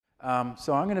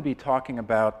So I'm going to be talking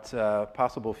about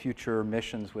possible future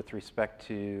missions with respect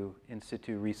to in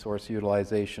situ resource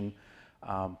utilization,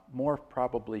 more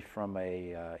probably from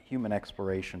a human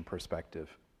exploration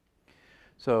perspective.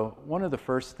 So one of the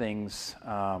first things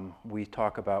we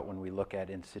talk about when we look at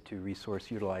in situ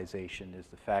resource utilization is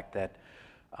the fact that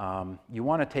you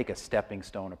want to take a stepping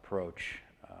stone approach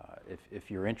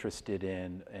if you're interested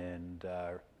in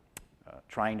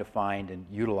trying to find and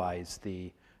utilize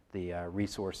the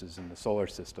resources in the solar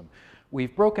system.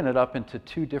 We've broken it up into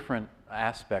two different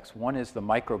aspects. One is the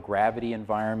microgravity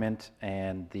environment,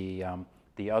 and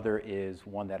the other is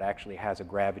one that actually has a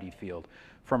gravity field.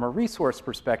 From a resource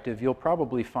perspective, you'll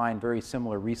probably find very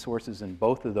similar resources in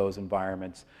both of those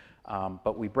environments,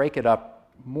 but we break it up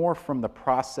more from the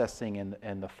processing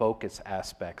and the focus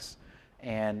aspects.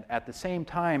 And at the same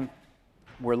time,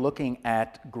 we're looking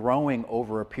at growing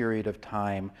over a period of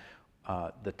time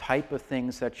the type of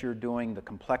things that you're doing, the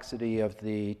complexity of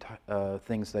the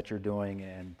things that you're doing,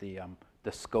 and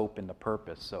the scope and the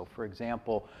purpose. So for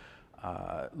example,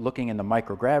 looking in the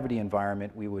microgravity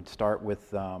environment, we would start with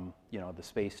the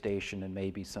space station and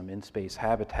maybe some in-space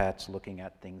habitats, looking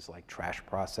at things like trash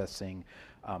processing,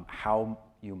 how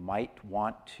you might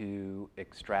want to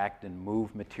extract and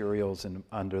move materials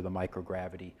under the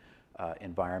microgravity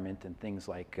environment, and things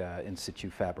like in situ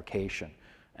fabrication.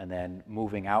 And then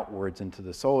moving outwards into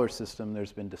the solar system,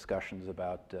 there's been discussions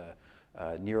about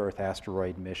near-Earth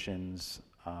asteroid missions,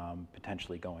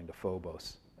 potentially going to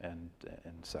Phobos and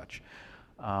such.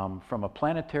 From a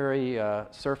planetary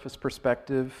surface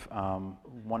perspective,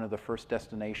 one of the first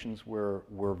destinations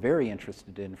we're very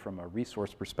interested in from a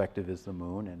resource perspective is the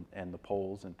moon and the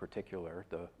poles in particular,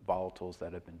 the volatiles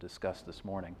that have been discussed this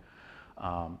morning.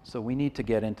 So we need to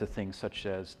get into things such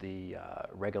as the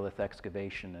regolith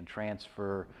excavation and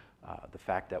transfer, the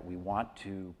fact that we want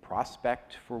to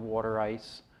prospect for water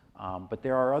ice, but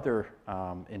there are other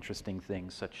interesting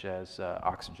things such as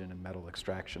oxygen and metal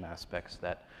extraction aspects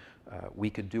that we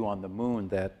could do on the moon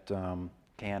that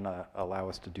can allow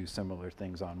us to do similar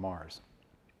things on Mars.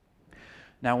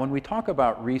 Now, when we talk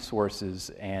about resources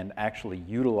and actually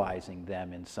utilizing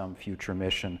them in some future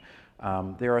mission,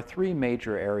 there are three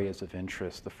major areas of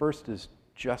interest. The first is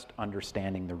just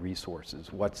understanding the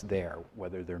resources, what's there,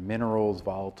 whether they're minerals,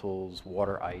 volatiles,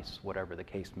 water ice, whatever the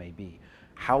case may be.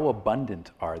 How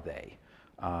abundant are they?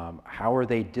 How are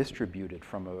they distributed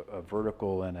from a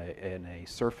vertical and a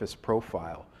surface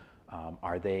profile?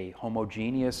 Are they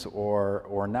homogeneous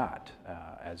or not?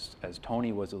 As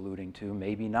Tony was alluding to,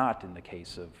 maybe not in the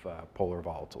case of polar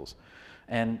volatiles.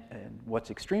 And what's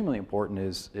extremely important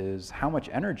is how much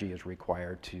energy is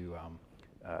required to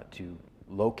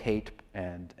locate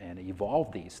and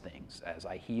evolve these things. As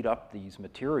I heat up these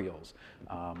materials,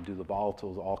 do the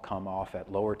volatiles all come off at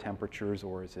lower temperatures,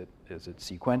 or is it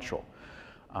sequential?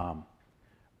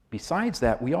 Besides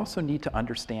that, we also need to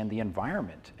understand the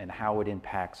environment and how it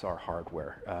impacts our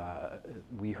hardware.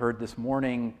 We heard this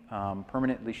morning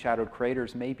permanently shadowed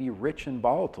craters may be rich in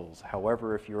volatiles.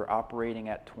 However, if you're operating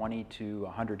at 20 to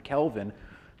 100 Kelvin,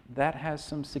 that has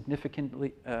some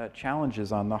significant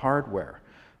challenges on the hardware.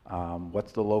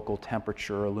 What's the local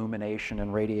temperature, illumination,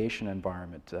 and radiation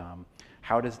environment?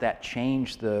 How does that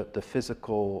change the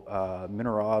physical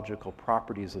mineralogical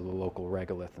properties of the local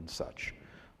regolith and such?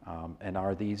 And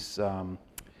are these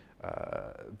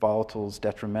volatiles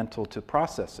detrimental to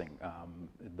processing?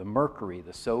 The mercury,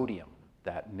 the sodium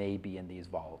that may be in these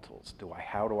volatiles.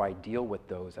 How do I deal with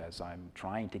those as I'm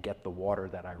trying to get the water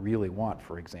that I really want,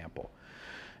 for example?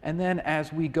 And then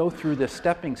as we go through this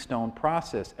stepping stone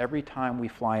process, every time we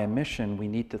fly a mission, we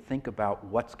need to think about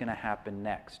what's going to happen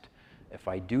next. If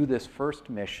I do this first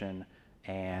mission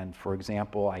and, for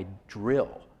example, I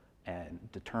drill and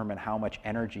determine how much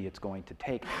energy it's going to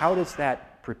take, how does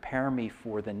that prepare me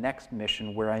for the next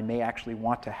mission where I may actually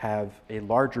want to have a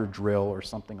larger drill or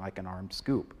something like an armed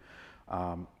scoop?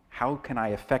 How can I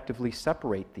effectively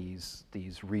separate these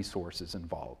resources and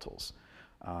volatiles?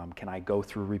 Can I go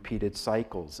through repeated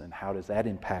cycles, and how does that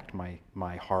impact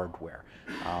my hardware?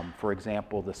 For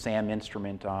example, the SAM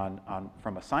instrument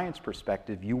from a science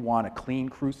perspective, you want a clean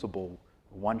crucible,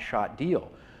 one-shot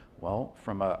deal. Well,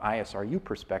 from an ISRU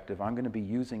perspective, I'm going to be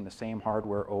using the same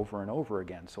hardware over and over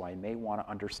again, so I may want to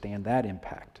understand that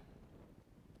impact.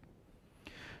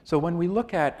 So when we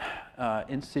look at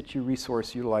in situ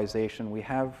resource utilization, we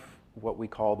have what we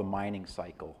call the mining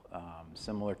cycle,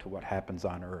 similar to what happens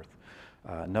on Earth.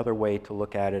 Another way to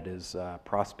look at it is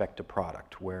prospect to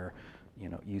product, where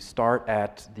you start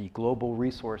at the global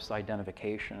resource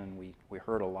identification. We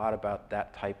heard a lot about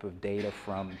that type of data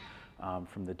from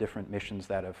the different missions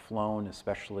that have flown,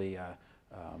 especially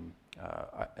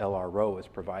LRO has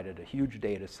provided a huge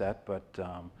data set, but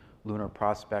Lunar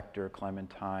Prospector,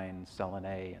 Clementine,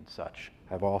 Selene, and such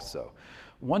have also.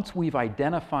 Once we've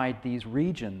identified these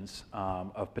regions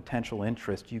of potential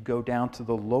interest, you go down to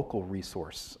the local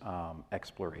resource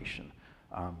exploration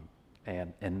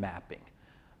and mapping.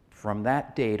 From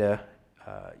that data,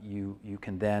 you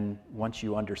can then, once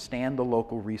you understand the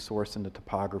local resource and the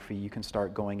topography, you can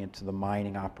start going into the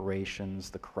mining operations,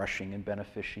 the crushing and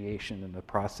beneficiation, and the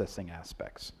processing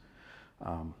aspects.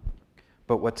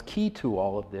 But what's key to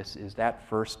all of this is that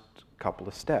first couple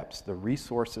of steps, the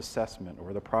resource assessment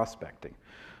or the prospecting.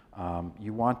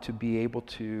 You want to be able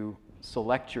to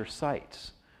select your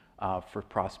sites for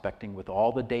prospecting with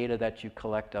all the data that you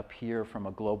collect up here from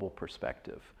a global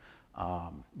perspective.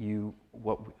 So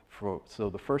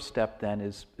the first step then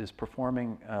is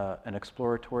performing an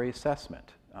exploratory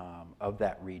assessment of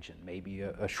that region, maybe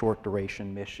a short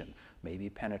duration mission, maybe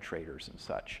penetrators and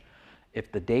such. If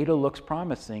the data looks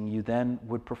promising, you then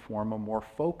would perform a more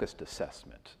focused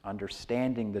assessment,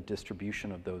 understanding the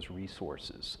distribution of those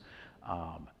resources,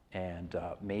 and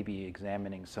maybe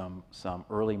examining some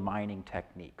early mining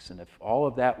techniques. And if all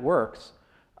of that works,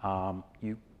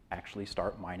 you actually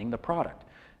start mining the product.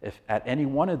 If at any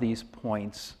one of these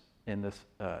points in this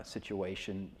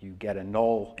situation you get a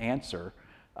null answer,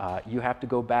 you have to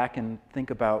go back and think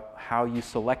about how you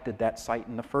selected that site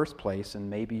in the first place, and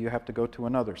maybe you have to go to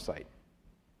another site.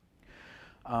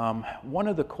 One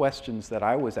of the questions that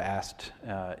I was asked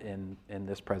in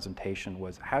this presentation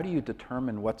was, how do you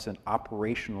determine what's an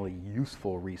operationally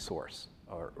useful resource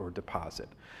or deposit?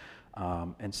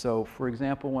 And so, for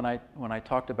example, when I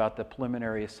talked about the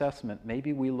preliminary assessment,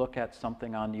 maybe we look at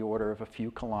something on the order of a few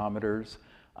kilometers.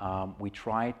 We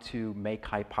try to make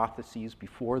hypotheses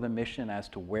before the mission as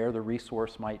to where the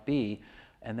resource might be,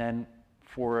 and then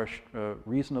for a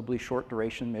reasonably short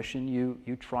duration mission, you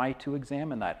try to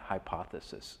examine that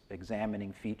hypothesis,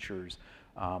 examining features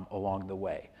along the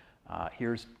way.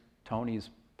 Here's Tony's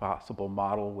possible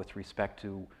model with respect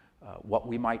to what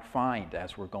we might find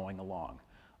as we're going along.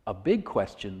 A big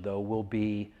question, though, will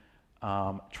be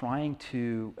trying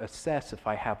to assess if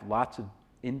I have lots of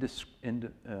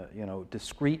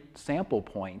discrete sample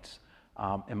points.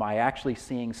 Am I actually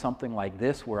seeing something like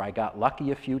this where I got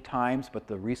lucky a few times, but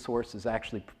the resource is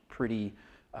actually pretty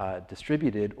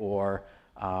distributed, or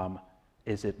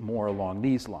is it more along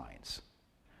these lines?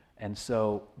 And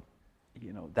so,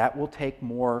 that will take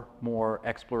more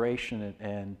exploration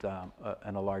and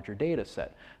a larger data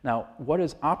set. Now, what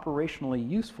is operationally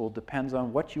useful depends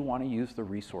on what you want to use the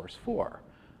resource for.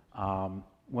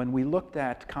 When we looked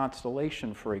at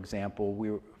Constellation, for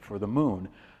example, for the moon,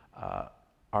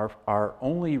 our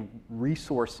only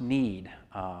resource need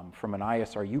from an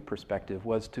ISRU perspective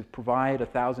was to provide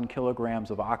 1,000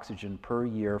 kilograms of oxygen per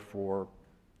year for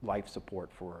life support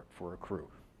for a crew.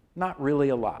 Not really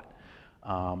a lot.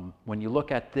 When you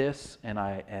look at this, and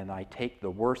I take the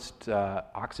worst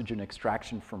oxygen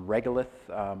extraction from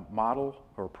regolith model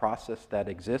or process that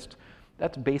exists,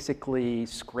 that's basically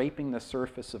scraping the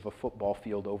surface of a football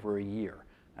field over a year,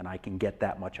 and I can get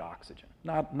that much oxygen.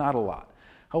 Not a lot.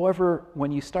 However,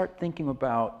 when you start thinking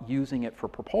about using it for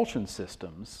propulsion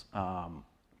systems,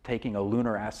 taking a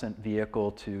lunar ascent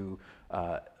vehicle to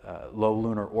low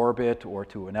lunar orbit or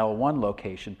to an L1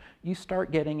 location, you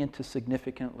start getting into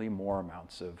significantly more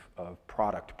amounts of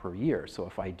product per year. So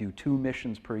if I do 2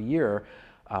 missions per year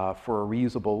for a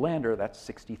reusable lander, that's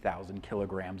 60,000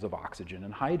 kilograms of oxygen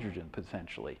and hydrogen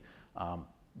potentially.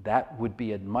 That would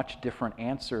be a much different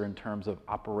answer in terms of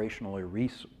operationally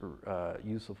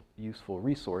useful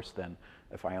resource than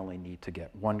if I only need to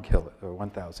get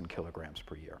 1,000 kilograms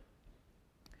per year.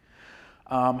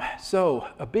 So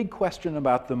a big question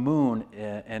about the moon,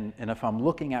 and if I'm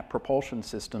looking at propulsion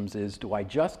systems, is do I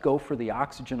just go for the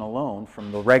oxygen alone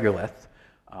from the regolith?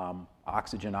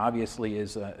 Oxygen obviously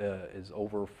is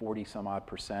over 40 some odd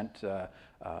percent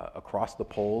across the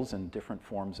poles and different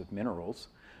forms of minerals.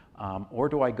 Or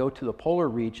do I go to the polar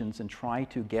regions and try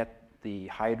to get the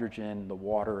hydrogen, the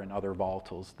water, and other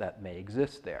volatiles that may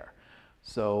exist there?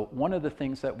 So one of the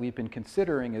things that we've been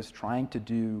considering is trying to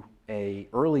do an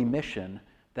early mission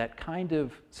that kind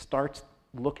of starts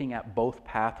looking at both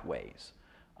pathways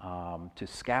to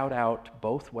scout out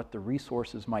both what the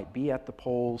resources might be at the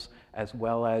poles, as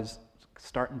well as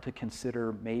starting to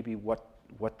consider maybe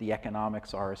what the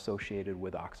economics are associated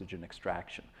with oxygen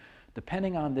extraction.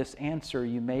 Depending on this answer,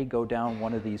 you may go down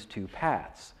one of these 2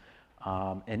 paths.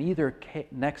 In either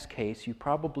next case, you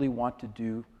probably want to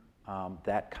do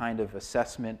that kind of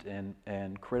assessment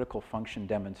and critical function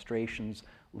demonstrations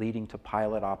leading to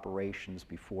pilot operations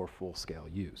before full-scale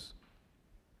use.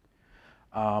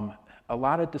 A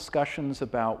lot of discussions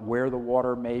about where the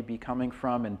water may be coming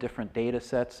from in different data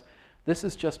sets. This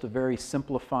is just a very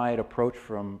simplified approach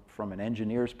from an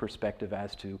engineer's perspective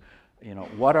as to,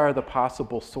 what are the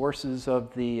possible sources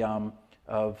of the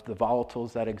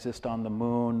volatiles that exist on the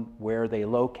moon, where are they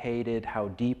located, how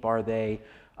deep are they,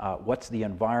 what's the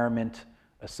environment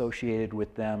associated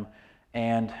with them.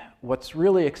 And what's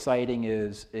really exciting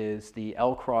is the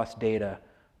L-cross data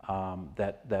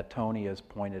that Tony has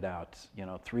pointed out.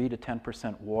 3 to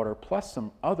 10% water plus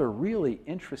some other really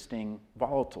interesting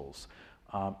volatiles.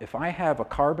 If I have a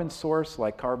carbon source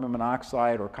like carbon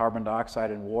monoxide or carbon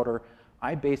dioxide in water,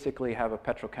 I basically have a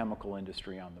petrochemical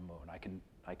industry on the moon.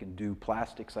 I can do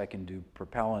plastics, I can do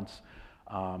propellants.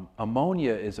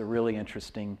 Ammonia is a really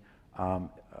interesting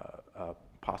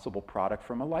possible product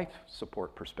from a life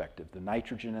support perspective. The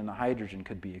nitrogen and the hydrogen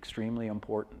could be extremely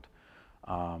important.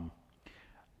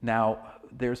 Now,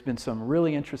 there's been some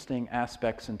really interesting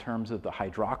aspects in terms of the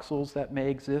hydroxyls that may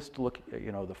exist. Look,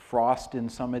 the frost in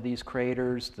some of these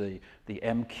craters, the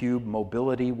M-cube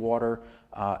mobility water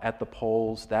at the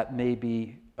poles, that may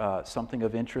be something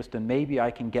of interest, and maybe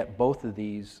I can get both of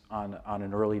these on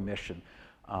an early mission.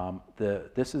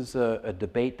 This is a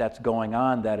debate that's going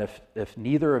on that if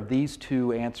neither of these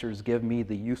two answers give me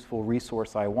the useful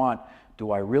resource I want, do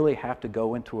I really have to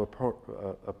go into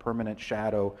a permanent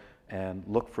shadow and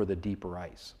look for the deeper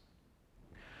ice?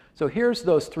 So here's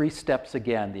those 3 steps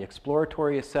again: the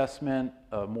exploratory assessment,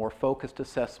 a more focused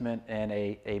assessment, and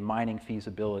a mining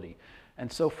feasibility.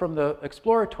 And so from the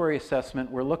exploratory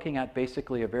assessment, we're looking at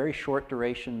basically a very short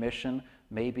duration mission,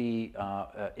 maybe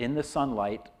in the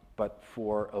sunlight, but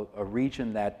for a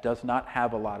region that does not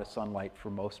have a lot of sunlight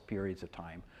for most periods of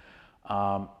time.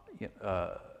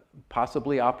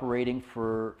 Possibly operating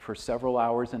for several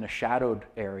hours in a shadowed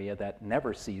area that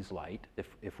never sees light,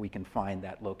 if we can find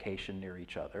that location near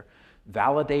each other.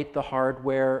 Validate the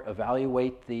hardware,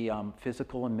 evaluate the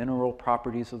physical and mineral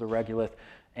properties of the regolith,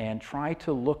 and try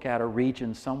to look at a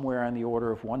region somewhere on the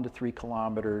order of 1 to 3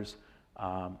 kilometers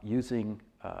using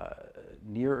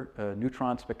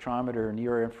neutron spectrometer or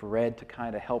near infrared to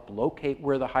kind of help locate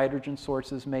where the hydrogen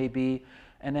sources may be,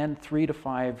 and then 3 to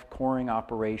 5 coring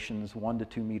operations 1 to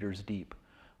 2 meters deep.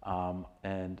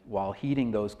 And while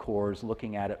heating those cores,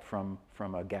 looking at it from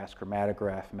a gas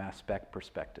chromatograph mass spec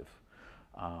perspective.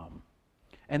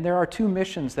 And there are 2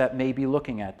 missions that may be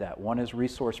looking at that. One is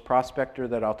Resource Prospector,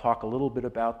 that I'll talk a little bit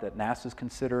about, that NASA's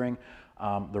considering.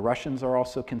 The Russians are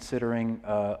also considering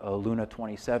a Luna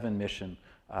 27 mission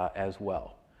as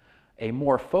well. A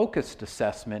more focused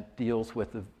assessment deals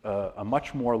with a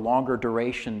much more longer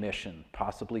duration mission,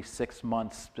 possibly 6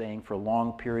 months, staying for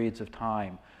long periods of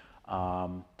time,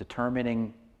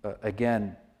 determining,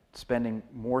 again, spending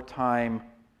more time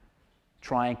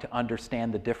trying to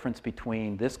understand the difference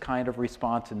between this kind of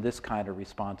response and this kind of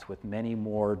response with many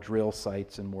more drill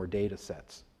sites and more data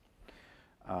sets.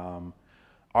 The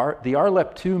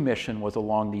RLEP-2 mission was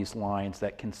along these lines,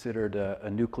 that considered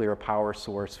a nuclear power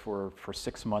source for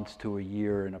 6 months to a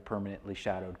year in a permanently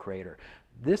shadowed crater.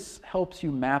 This helps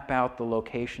you map out the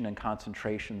location and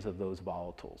concentrations of those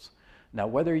volatiles. Now,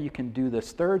 whether you can do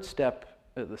this 3rd step,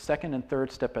 the 2nd and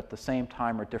 3rd step at the same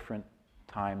time or different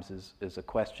times is a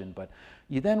question, but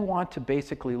you then want to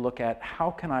basically look at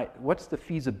what's the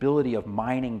feasibility of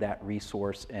mining that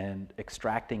resource and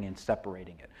extracting and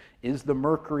separating it? Is the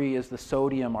mercury, is the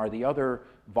sodium, are the other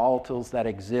volatiles that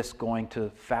exist going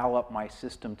to foul up my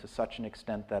system to such an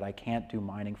extent that I can't do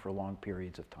mining for long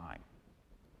periods of time?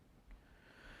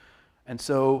 And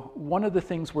so one of the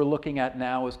things we're looking at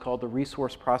now is called the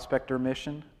Resource Prospector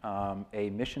mission. A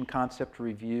mission concept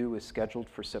review is scheduled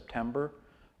for September.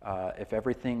 If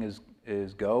everything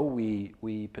is go,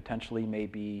 we potentially may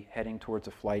be heading towards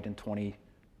a flight in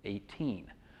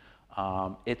 2018.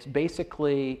 It's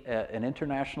basically an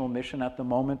international mission at the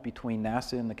moment between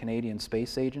NASA and the Canadian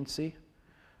Space Agency.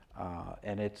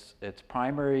 And its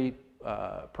primary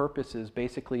purpose is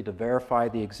basically to verify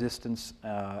the existence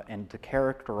and to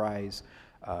characterize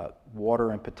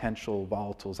water and potential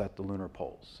volatiles at the lunar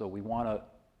poles. So we want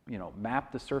to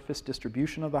map the surface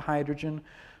distribution of the hydrogen.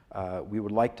 We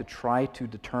would like to try to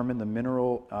determine the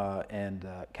mineral and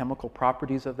chemical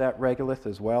properties of that regolith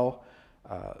as well,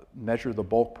 measure the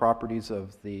bulk properties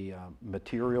of the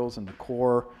materials in the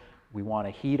core. We want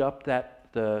to heat up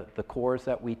the cores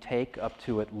that we take up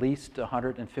to at least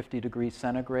 150 degrees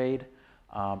centigrade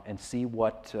and see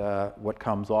what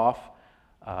comes off.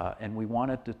 And we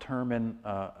want to determine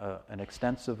an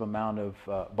extensive amount of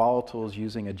volatiles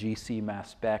using a GC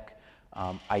mass spec.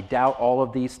 I doubt all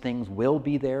of these things will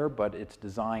be there, but it's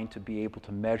designed to be able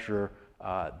to measure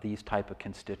these type of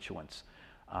constituents.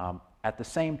 At the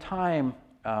same time,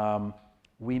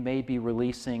 we may be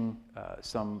releasing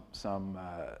some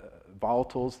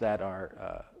volatiles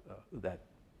that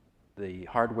the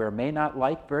hardware may not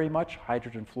like very much: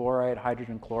 hydrogen fluoride,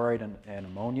 hydrogen chloride, and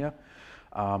ammonia.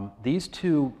 These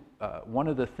two, one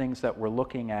of the things that we're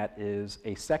looking at is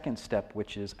a second step,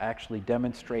 which is actually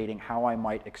demonstrating how I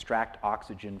might extract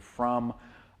oxygen from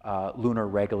lunar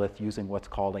regolith using what's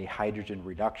called a hydrogen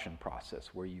reduction process,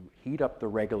 where you heat up the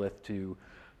regolith to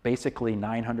basically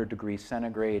 900 degrees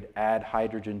centigrade, add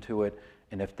hydrogen to it,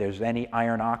 and if there's any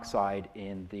iron oxide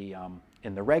in the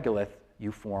regolith,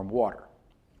 you form water.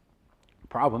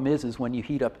 Problem is when you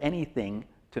heat up anything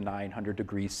to 900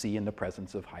 degrees C in the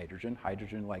presence of hydrogen,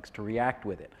 hydrogen likes to react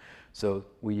with it. So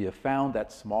we have found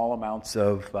that small amounts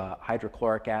of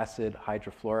hydrochloric acid,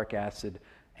 hydrofluoric acid,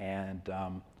 and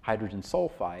hydrogen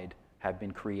sulfide have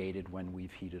been created when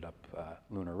we've heated up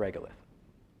lunar regolith.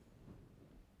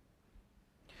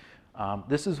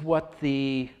 This is what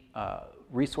the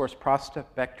Resource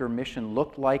Prospector mission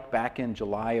looked like back in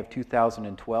July of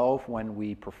 2012 when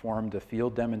we performed a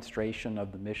field demonstration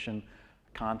of the mission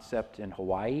concept in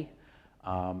Hawaii.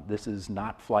 This is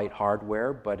not flight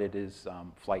hardware, but it is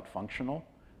flight functional.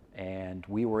 And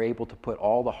we were able to put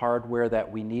all the hardware that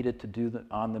we needed to do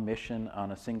on the mission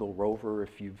on a single rover.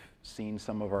 If you've seen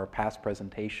some of our past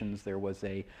presentations, there was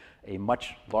a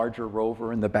much larger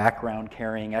rover in the background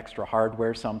carrying extra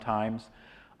hardware sometimes.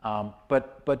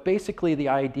 But basically the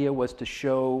idea was to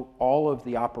show all of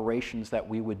the operations that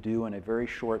we would do in a very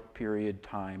short period of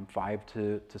time, 5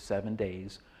 to 7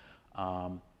 days.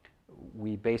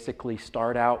 We basically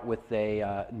start out with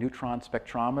a neutron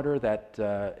spectrometer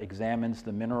that examines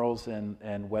the minerals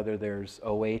and whether there's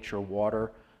OH or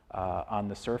water on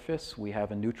the surface. We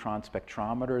have a neutron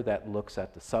spectrometer that looks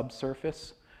at the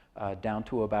subsurface down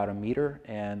to about 1 meter,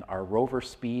 and our rover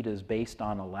speed is based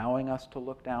on allowing us to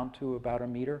look down to about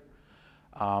 1 meter.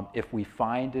 If we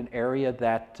find an area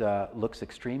that looks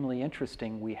extremely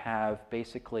interesting, we have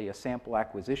basically a sample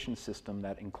acquisition system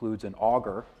that includes an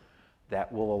auger that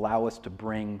will allow us to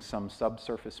bring some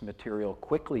subsurface material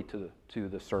quickly to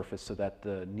the surface so that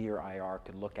the near IR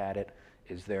can look at it.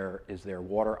 Is there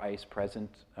water ice present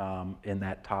in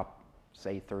that top,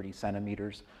 say, 30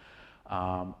 centimeters?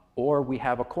 Or we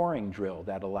have a coring drill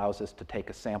that allows us to take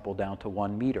a sample down to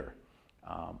 1 meter.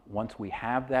 Once we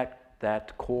have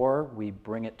that core, we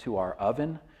bring it to our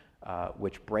oven,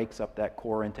 which breaks up that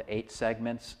core into 8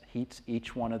 segments, heats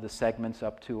each one of the segments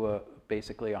up to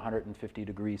basically 150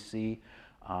 degrees C,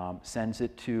 sends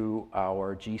it to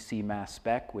our GC mass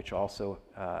spec, which also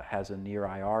has a near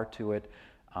IR to it,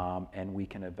 and we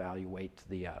can evaluate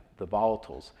the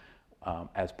volatiles.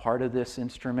 As part of this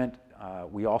instrument,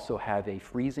 we also have a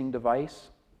freezing device,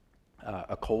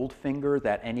 a cold finger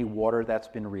that any water that's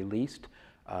been released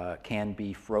can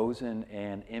be frozen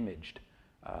and imaged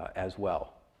as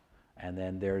well. And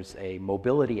then there's a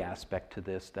mobility aspect to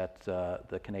this that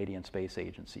the Canadian Space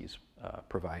Agency is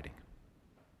providing.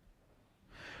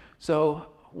 So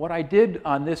what I did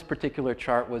on this particular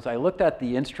chart was I looked at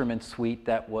the instrument suite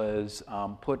that was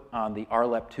put on the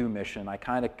RLEP-2 mission. I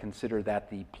kind of consider that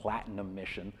the platinum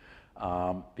mission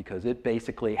because it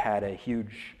basically had a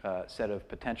huge set of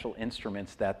potential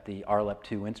instruments that the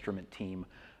RLEP-2 instrument team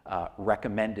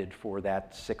recommended for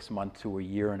that 6 months to a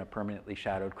year in a permanently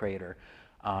shadowed crater.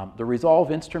 The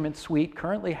Resolve instrument suite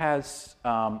currently has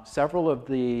several of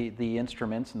the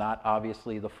instruments, not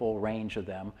obviously the full range of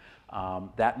them.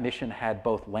 That mission had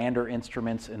both lander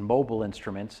instruments and mobile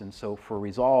instruments, and so for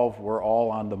Resolve, we're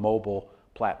all on the mobile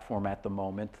platform at the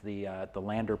moment. The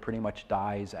lander pretty much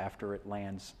dies after it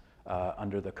lands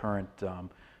under the current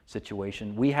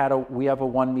situation. We have a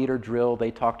 1 meter drill. They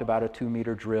talked about a 2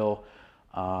 meter drill.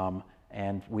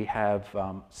 And we have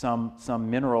some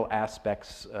mineral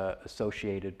aspects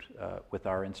associated with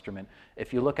our instrument.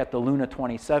 If you look at the Luna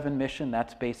 27 mission,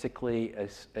 that's basically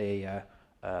a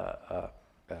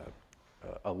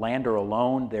lander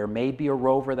alone. There may be a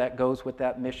rover that goes with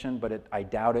that mission, but I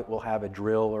doubt it will have a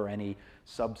drill or any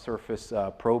subsurface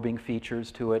probing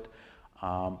features to it.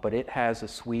 But it has a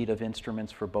suite of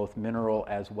instruments for both mineral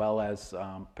as well as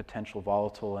potential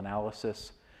volatile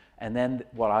analysis. And then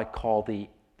what I call the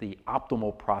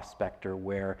optimal prospector,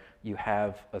 where you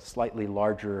have a slightly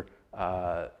larger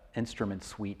instrument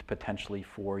suite potentially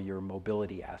for your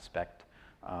mobility aspect.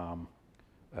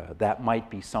 That might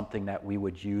be something that we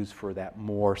would use for that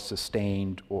more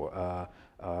sustained or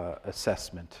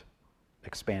assessment,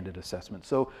 expanded assessment.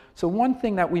 So one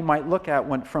thing that we might look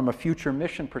at from a future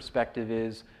mission perspective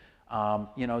is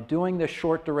doing this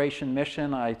short duration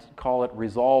mission. I call it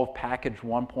Resolve Package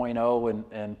 1.0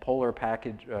 and Polar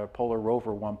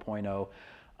Rover 1.0.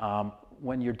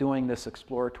 when you're doing this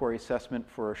exploratory assessment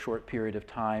for a short period of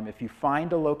time, if you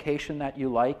find a location that you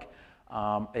like,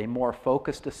 a more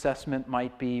focused assessment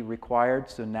might be required.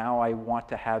 So now I want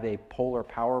to have a polar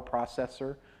power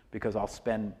processor because I'll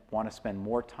want to spend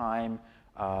more time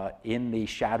in the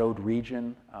shadowed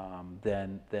region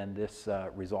than this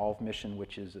Resolve mission,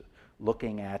 which is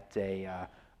looking at a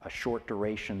short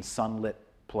duration sunlit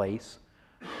place.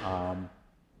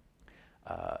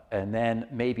 And then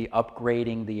maybe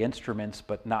upgrading the instruments,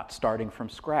 but not starting from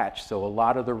scratch. So a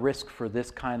lot of the risk for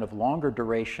this kind of longer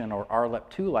duration or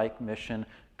RLEP-2-like mission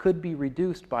could be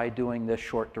reduced by doing this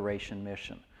short duration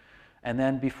mission. And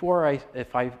then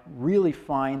if I really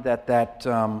find that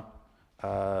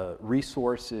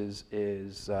resource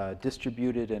is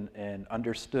distributed and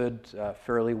understood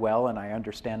fairly well, and I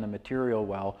understand the material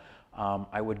well,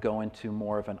 I would go into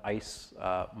more of an ice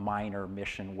miner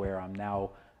mission where I'm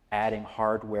now adding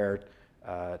hardware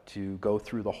to go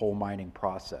through the whole mining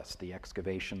process, the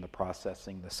excavation, the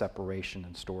processing, the separation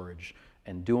and storage,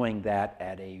 and doing that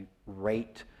at a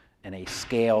rate and a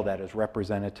scale that is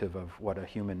representative of what a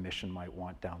human mission might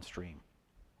want downstream.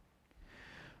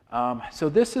 So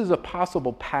this is a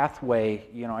possible pathway.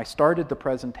 I started the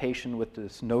presentation with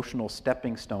this notional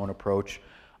stepping stone approach.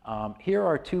 Here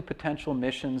are two potential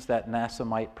missions that NASA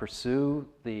might pursue.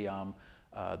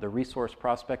 The resource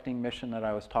prospecting mission that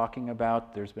I was talking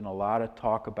about, there's been a lot of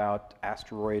talk about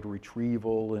asteroid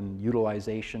retrieval and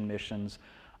utilization missions.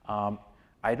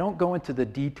 I don't go into the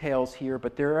details here,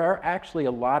 but there are actually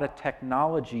a lot of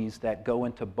technologies that go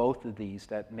into both of these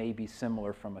that may be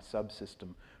similar from a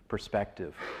subsystem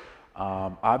perspective.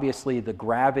 Obviously, the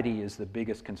gravity is the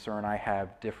biggest concern I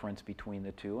have difference between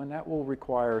the two, and that will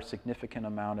require a significant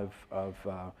amount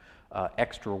of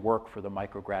extra work for the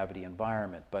microgravity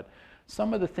environment. But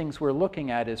some of the things we're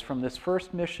looking at is from this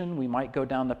first mission, we might go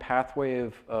down the pathway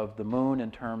of the moon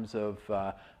in terms of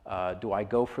do I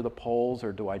go for the poles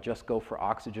or do I just go for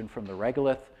oxygen from the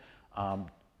regolith?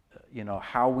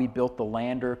 How we built the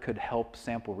lander could help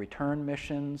sample return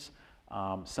missions.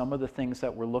 Some of the things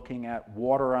that we're looking at,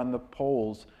 water on the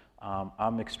poles,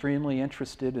 I'm extremely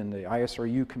interested, and the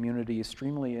ISRU community is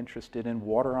extremely interested in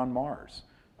water on Mars.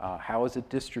 How is it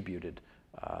distributed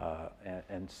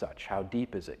and such? How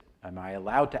deep is it? Am I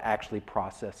allowed to actually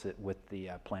process it with the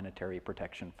planetary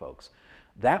protection folks?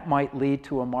 That might lead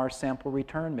to a Mars sample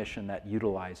return mission that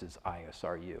utilizes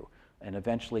ISRU and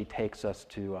eventually takes us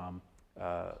to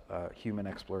human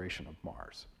exploration of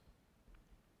Mars.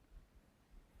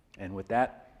 And with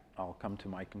that, I'll come to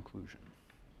my conclusion.